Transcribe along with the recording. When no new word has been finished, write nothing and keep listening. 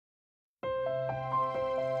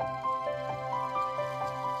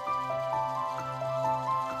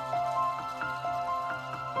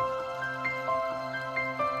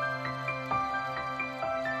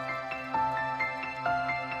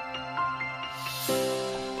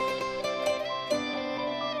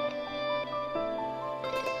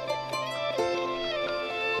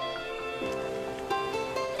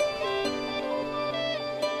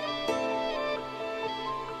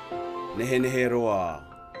heneheroa.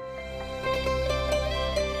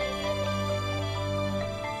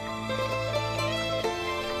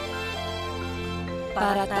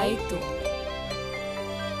 Paradaitu.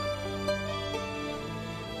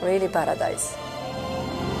 Really paradise.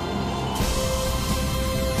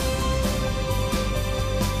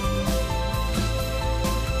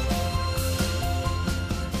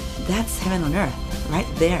 That's heaven on earth, right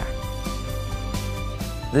there.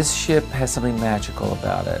 This ship has something magical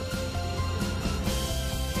about it.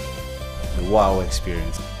 The wow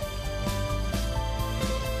experience.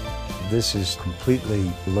 This is completely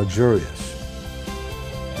luxurious.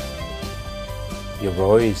 Your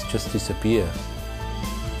worries just disappear.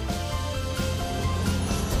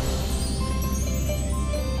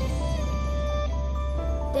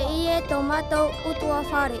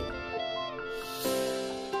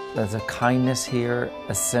 There's a kindness here,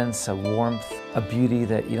 a sense, a warmth, a beauty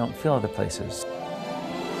that you don't feel other places.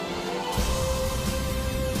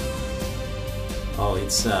 Oh,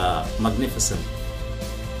 it's magnificent.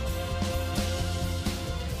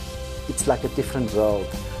 It's like a different world.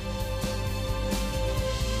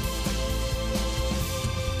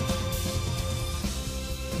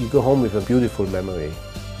 You go home with a beautiful memory.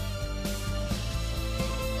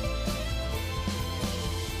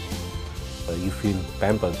 You feel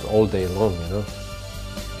pampered all day long, you know.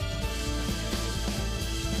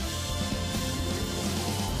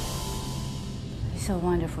 It's a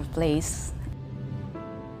wonderful place.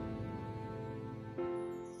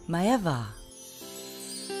 Maeva.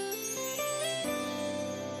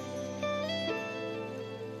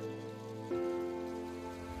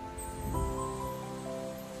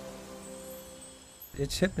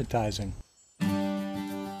 It's hypnotizing.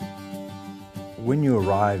 When you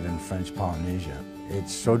arrive in French Polynesia,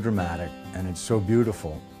 it's so dramatic and it's so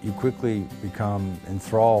beautiful. You quickly become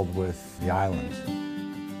enthralled with the islands.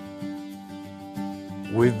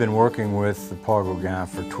 We've been working with the Paul Gauguin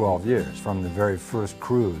for 12 years, from the very first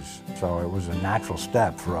cruise, so it was a natural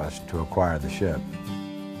step for us to acquire the ship.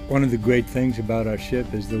 One of the great things about our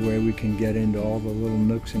ship is the way we can get into all the little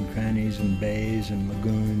nooks and crannies and bays and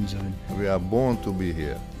lagoons. We are born to be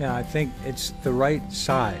here. Yeah, I think it's the right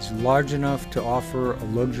size, large enough to offer a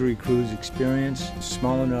luxury cruise experience,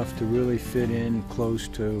 small enough to really fit in close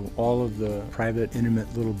to all of the private,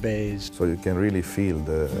 intimate little bays. So you can really feel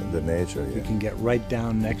the nature here. You can get right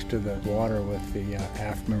down next to the water with the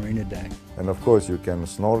aft marina deck. And of course you can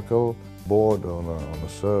snorkel, board on the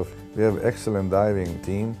surf. We have an excellent diving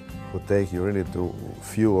team who take you really to a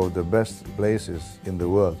few of the best places in the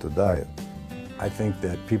world to dive. I think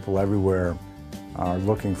that people everywhere are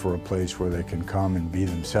looking for a place where they can come and be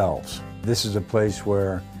themselves. This is a place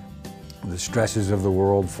where the stresses of the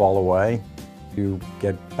world fall away. You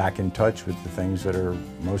get back in touch with the things that are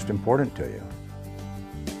most important to you.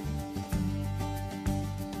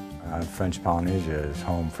 French Polynesia is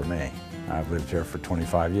home for me. I've lived here for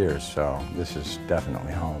 25 years, so this is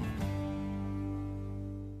definitely home.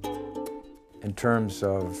 In terms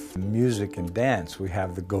of music and dance, we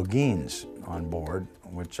have the Gauguins on board,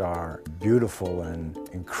 which are beautiful and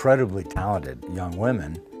incredibly talented young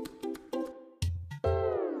women.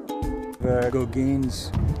 The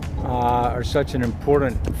Gauguins are such an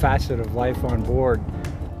important facet of life on board,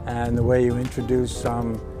 and the way you introduce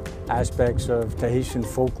some aspects of Tahitian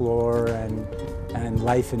folklore and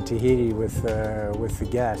life in Tahiti with the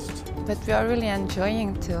guest. But we are really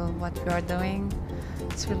enjoying what we are doing.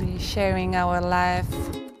 It's really sharing our life.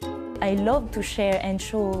 I love to share and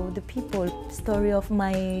show the people the story of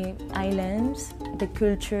my islands, the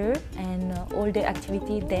culture, and all the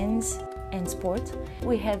activity, dance and sport.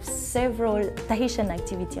 We have several Tahitian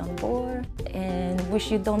activities on board, and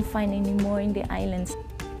which you don't find anymore in the islands.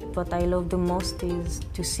 What I love the most is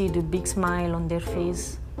to see the big smile on their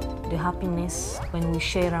face, the happiness when we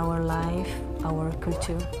share our life, our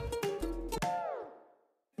culture.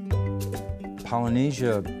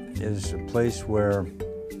 Polynesia is a place where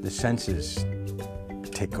the senses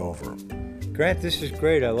take over. Grant, this is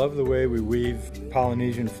great. I love the way we weave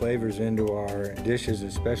Polynesian flavors into our dishes,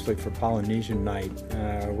 especially for Polynesian night.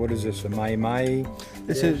 What is this, a mahi-mahi?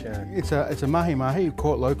 It's a mahi-mahi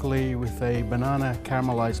caught locally with a banana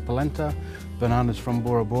caramelized polenta, bananas from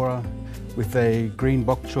Bora Bora, with a green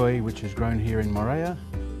bok choy, which is grown here in Moorea.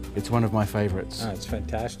 It's one of my favorites. It's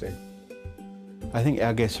fantastic. I think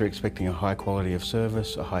our guests are expecting a high quality of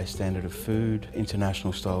service, a high standard of food,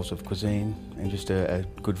 international styles of cuisine, and just a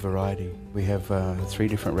good variety. We have 3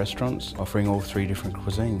 different restaurants offering all 3 different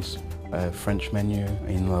cuisines. A French menu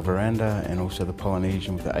in La Veranda and also the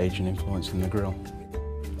Polynesian with the Asian influence in the grill.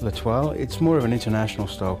 L'Etoile, it's more of an international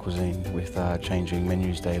style cuisine with changing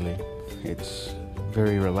menus daily. It's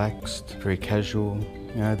very relaxed, very casual.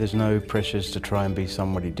 You know, there's no pressures to try and be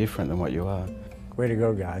somebody different than what you are. Way to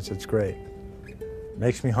go, guys. It's great.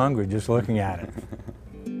 Makes me hungry just looking at it.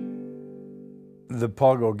 The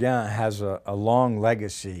Paul Gauguin has a long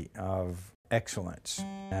legacy of excellence.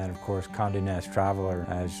 And of course, Condé Nast Traveler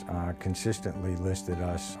has consistently listed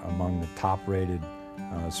us among the top-rated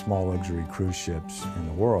small luxury cruise ships in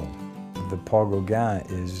the world. The Paul Gauguin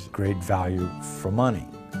is great value for money.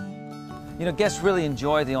 You know, guests really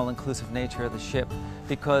enjoy the all-inclusive nature of the ship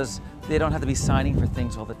because they don't have to be signing for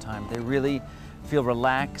things all the time. They really feel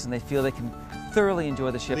relaxed and they feel they can thoroughly enjoy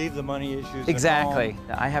the ship. Leave the money issues Exactly. at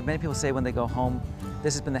home. I have many people say when they go home,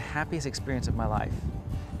 this has been the happiest experience of my life.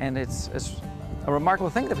 And it's a remarkable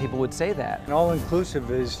thing that people would say that. And all-inclusive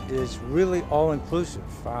is really all-inclusive.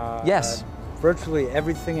 Yes. Virtually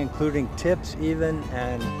everything, including tips even,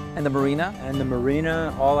 and the marina. And the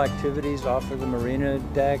marina, all activities off of the marina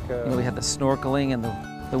deck. You know, we have the snorkeling and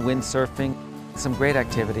the windsurfing, some great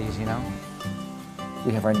activities, you know.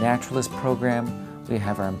 We have our naturalist program. We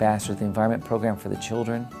have our Ambassador of the Environment program for the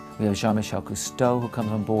children. We have Jean-Michel Cousteau who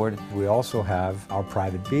comes on board. We also have our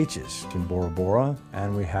private beaches in Bora Bora,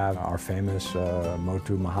 and we have our famous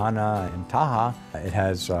Motu Mahana in Taha. It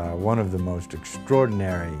has one of the most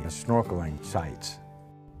extraordinary snorkeling sites.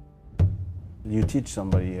 You teach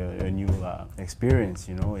somebody a new experience,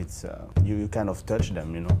 you know, it's, you kind of touch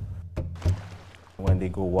them, you know. When they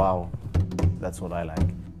go, wow, that's what I like.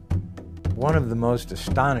 One of the most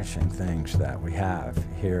astonishing things that we have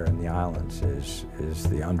here in the islands is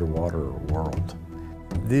the underwater world.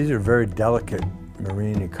 These are very delicate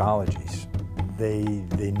marine ecologies.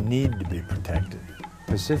 They need to be protected.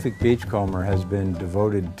 Pacific Beachcomber has been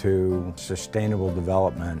devoted to sustainable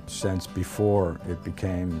development since before it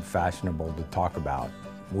became fashionable to talk about.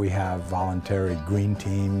 We have voluntary green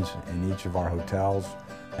teams in each of our hotels,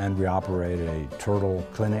 and we operate a turtle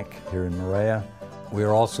clinic here in Moorea. We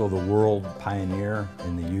are also the world pioneer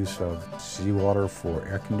in the use of seawater for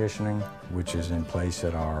air conditioning, which is in place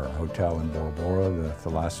at our hotel in Bora Bora, the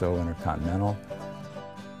Thalassa Intercontinental.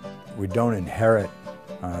 We don't inherit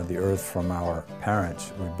the earth from our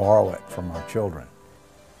parents, we borrow it from our children.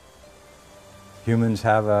 Humans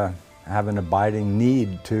have an abiding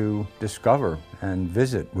need to discover and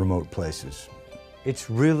visit remote places. It's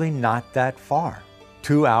really not that far.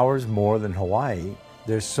 2 hours more than Hawaii.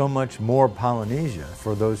 There's so much more Polynesia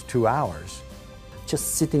for those 2 hours.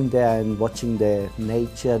 Just sitting there and watching the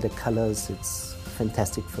nature, the colors, it's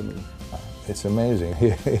fantastic for me. It's amazing.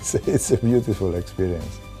 It's a beautiful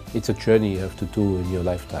experience. It's a journey you have to do in your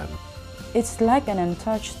lifetime. It's like an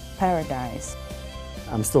untouched paradise.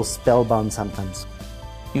 I'm still spellbound sometimes.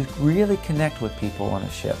 You really connect with people on a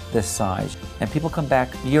ship this size. And people come back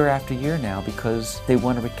year after year now because they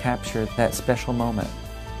want to recapture that special moment.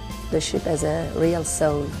 The ship has a real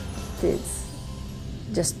soul. It's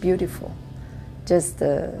just beautiful, just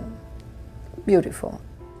beautiful.